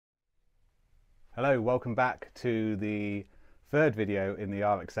Hello, welcome back to the third video in the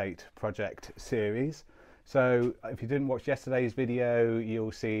RX8 project series. So if you didn't watch yesterday's video,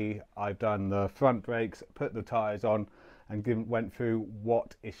 you'll see I've done the front brakes, put the tyres on and went through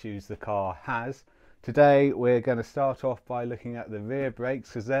what issues the car has. Today we're going to start off by looking at the rear brakes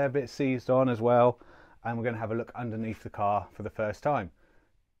because they're a bit seized on as well, and we're going to have a look underneath the car for the first time.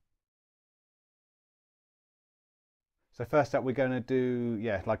 So first up we're going to do,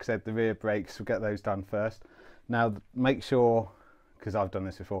 like I said, the rear brakes. We'll get those done first. Now make sure, because I've done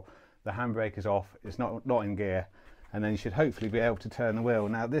this before, the handbrake is off, it's not in gear, and then you should hopefully be able to turn the wheel.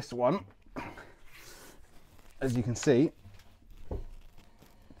 Now this one, as you can see,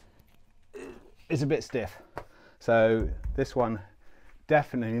 is a bit stiff. So this one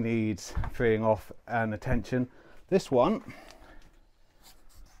definitely needs freeing off and attention. This one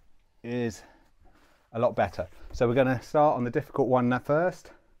is a lot better. So we're going to start on the difficult one now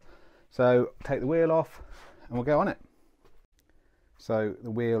first. So take the wheel off and we'll go on it. So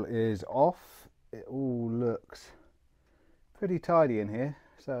the wheel is off. It all looks pretty tidy in here,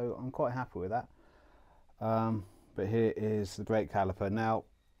 so I'm quite happy with that. But here is the brake caliper. Now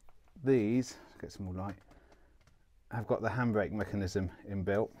these, let's get some more light, have got the handbrake mechanism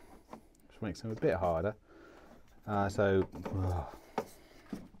inbuilt, which makes them a bit harder. So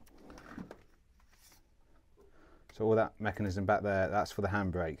all that mechanism back there, that's for the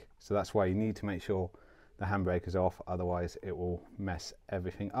handbrake. So that's why you need to make sure the handbrake is off, otherwise it will mess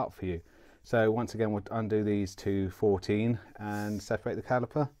everything up for you. So once again, we'll undo these to 14 and separate the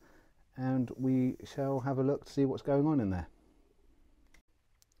caliper, and we shall have a look to see what's going on in there.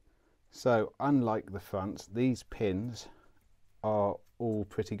 So unlike the front, these pins are all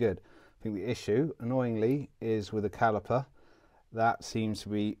pretty good. I think the issue, annoyingly, is with the caliper. That seems to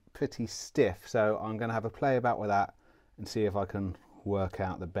be pretty stiff, so I'm going to have a play about with that and see if I can work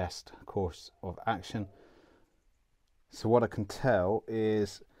out the best course of action. So what I can tell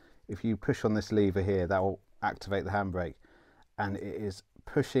is if you push on this lever here, that will activate the handbrake, and it is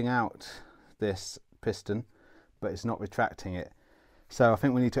pushing out this piston, but it's not retracting it. So I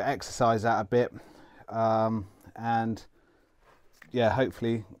think we need to exercise that a bit, and yeah,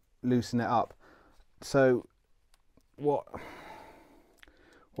 hopefully loosen it up. So what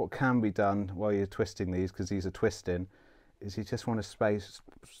can be done while you're twisting these, because these are twisting, is you just want to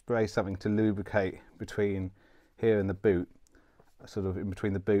spray something to lubricate between here and the boot, sort of in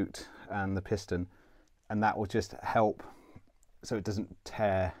between the boot and the piston, and that will just help so it doesn't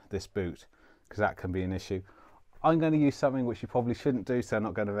tear this boot, because that can be an issue. I'm going to use something which you probably shouldn't do, so I'm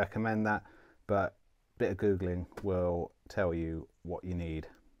not going to recommend that, but a bit of Googling will tell you what you need.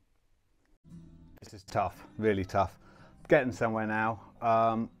 This is tough, really tough. Getting somewhere now.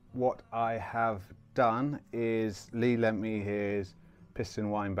 What I have done is Lee lent me his piston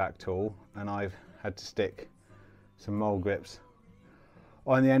wind back tool, and I've had to stick some mole grips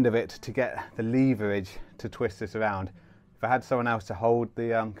on the end of it to get the leverage to twist this around. If I had someone else to hold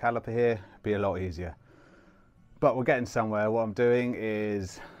the caliper here, it'd be a lot easier. But we're getting somewhere. What I'm doing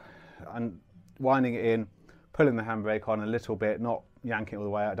is I'm winding it in, pulling the handbrake on a little bit, not yanking it all the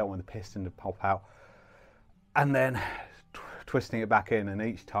way out. I don't want the piston to pop out, and then twisting it back in, and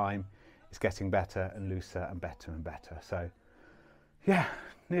each time it's getting better and looser and better and better. So yeah,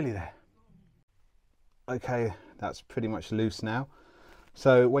 nearly there. Okay, that's pretty much loose now.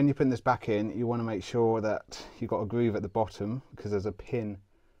 So when you put this back in, you want to make sure that you've got a groove at the bottom, because there's a pin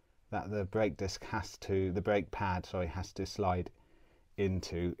that the brake disc has to, the brake pad, sorry, has to slide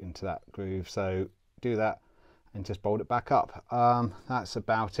into that groove. So do that and just bolt it back up. That's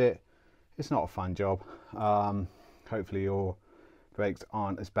about it. It's not a fun job. Hopefully your brakes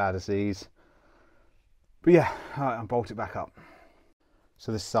aren't as bad as these. But yeah, alright, I'll bolt it back up.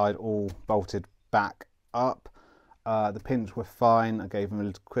 So this side all bolted back up. The pins were fine. I gave them a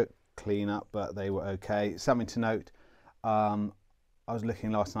little quick clean up, but they were okay. Something to note, I was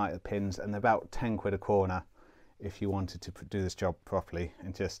looking last night at the pins, and they're about 10 quid a corner if you wanted to do this job properly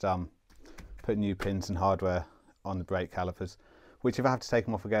and just put new pins and hardware on the brake calipers, which if I have to take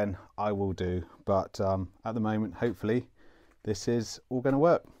them off again, I will do. But at the moment, hopefully, this is all going to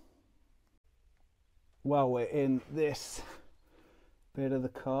work. Well, we're in this bit of the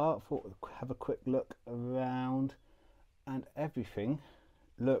car. I thought we'd have a quick look around, and everything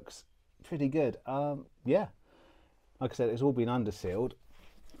looks pretty good. Yeah, like I said, it's all been undersealed,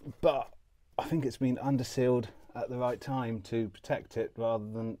 but I think it's been undersealed at the right time to protect it rather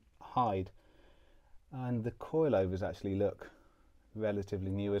than hide. And the coilovers actually look relatively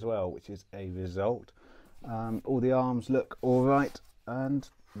new as well, which is a result. All the arms look all right, and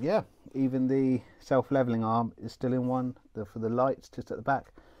yeah, even the self-leveling arm is still in one for the lights just at the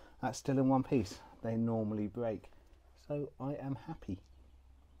back, that's still in one piece. They normally break, so I am happy.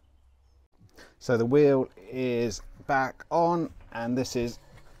 So the wheel is back on, and this is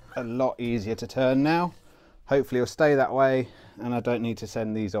a lot easier to turn now. Hopefully it'll stay that way, and I don't need to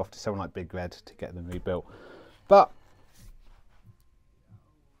send these off to someone like Big Red to get them rebuilt. But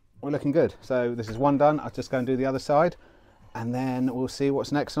we're looking good. So this is one done. I'll just go and do the other side, and then we'll see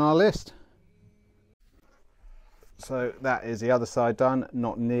what's next on our list. So that is the other side done,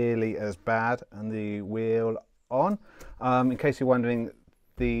 not nearly as bad, and the wheel on. In case you're wondering,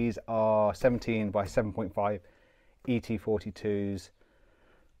 these are 17 by 7.5 ET42s,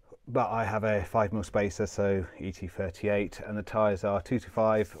 but I have a 5mm spacer, so ET38, and the tyres are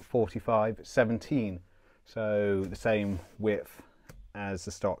 225, 45, 17, so the same width as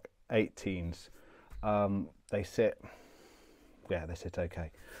the stock 18s. They sit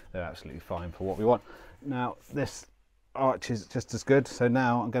okay. They're absolutely fine for what we want. Now this arch is just as good, so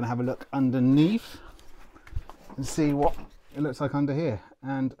now I'm going to have a look underneath and see what it looks like under here.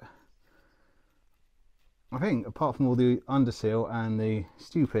 And I think apart from all the underseal and the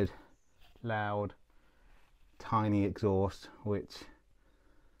stupid loud tiny exhaust, which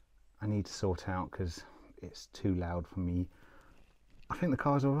I need to sort out because it's too loud for me, I think the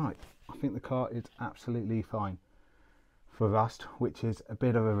car's all right. I think the car is absolutely fine for rust, which is a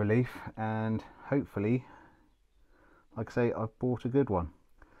bit of a relief, and hopefully, like I say, I've bought a good one.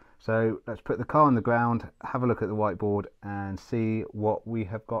 So let's put the car on the ground, have a look at the whiteboard, and see what we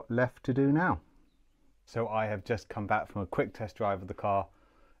have got left to do now. So I have just come back from a quick test drive of the car.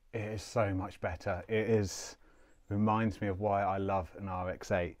 It is so much better. Reminds me of why I love an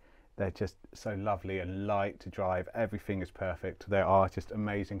RX8. They're just so lovely and light to drive. Everything is perfect. They are just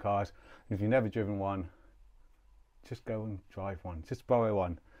amazing cars. And if you've never driven one, just go and drive one. Just borrow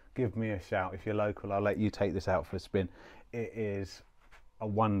one. Give me a shout. If you're local, I'll let you take this out for a spin. It is a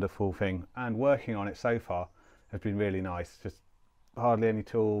wonderful thing. And working on it so far has been really nice. Just hardly any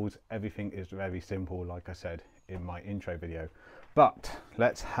tools. Everything is very simple, like I said in my intro video. But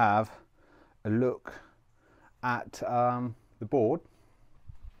let's have a look at the board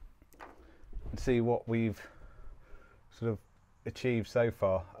and see what we've sort of achieved so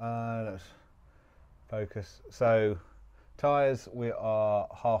far. Let's focus. So tyres, we are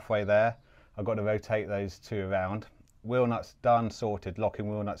halfway there. I've got to rotate those two around. Wheel nuts done, sorted. Locking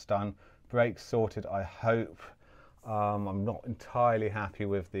wheel nuts done. Brakes sorted, I hope. I'm not entirely happy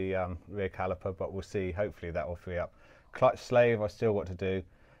with the rear caliper, but we'll see. Hopefully that will free up. Clutch slave, I've still got to do.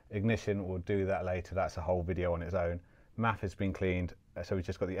 Ignition, we'll do that later. That's a whole video on its own. MAF has been cleaned, so we've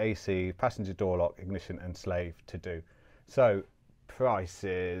just got the AC, passenger door lock, ignition and slave to do. So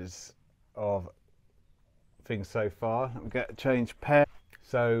prices of things so far. Let me get a change pair.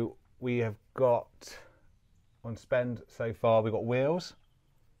 So we have got on spend so far, we've got wheels.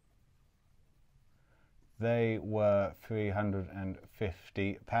 They were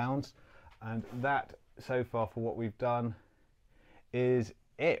 £350, and that so far for what we've done is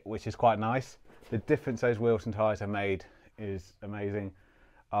it, which is quite nice. The difference those wheels and tyres have made is amazing.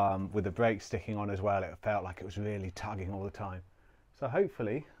 With the brakes sticking on as well, it felt like it was really tugging all the time. So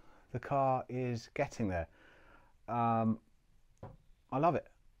hopefully the car is getting there. I love it.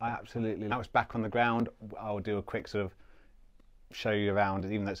 I absolutely. Now it's back on the ground, I'll do a quick sort of show you around,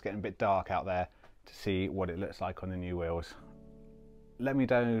 even though it's getting a bit dark out there, to see what it looks like on the new wheels. Let me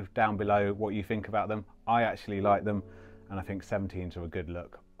know down below what you think about them. I actually like them, and I think 17s are a good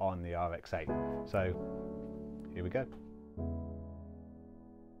look on the RX8. So here we go.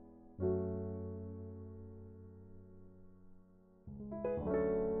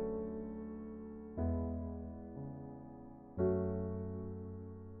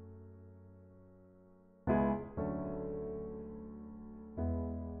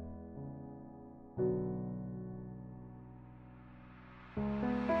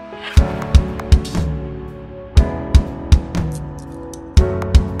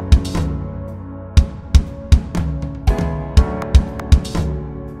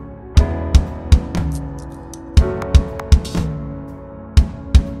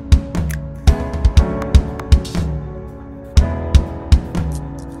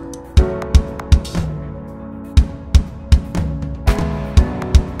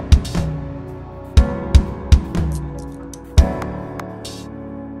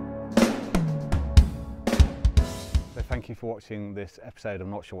 Thank you for watching this episode.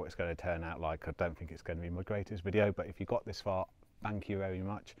 I'm not sure what it's going to turn out like. I don't think it's going to be my greatest video, but if you got this far, thank you very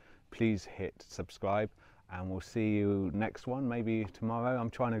much. Please hit subscribe, and we'll see you next one, maybe tomorrow.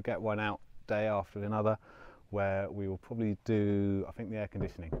 I'm trying to get one out day after another, where we will probably do, I think, the air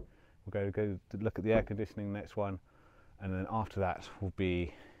conditioning. We'll go look at the air conditioning next one, and then after that will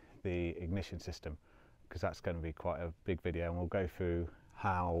be the ignition system, because that's going to be quite a big video, and we'll go through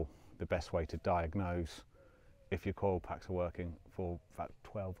how the best way to diagnose if your coil packs are working for about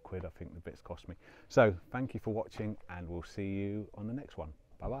 12 quid, I think the bits cost me. So thank you for watching, and we'll see you on the next one.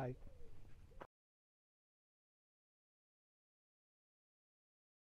 Bye bye.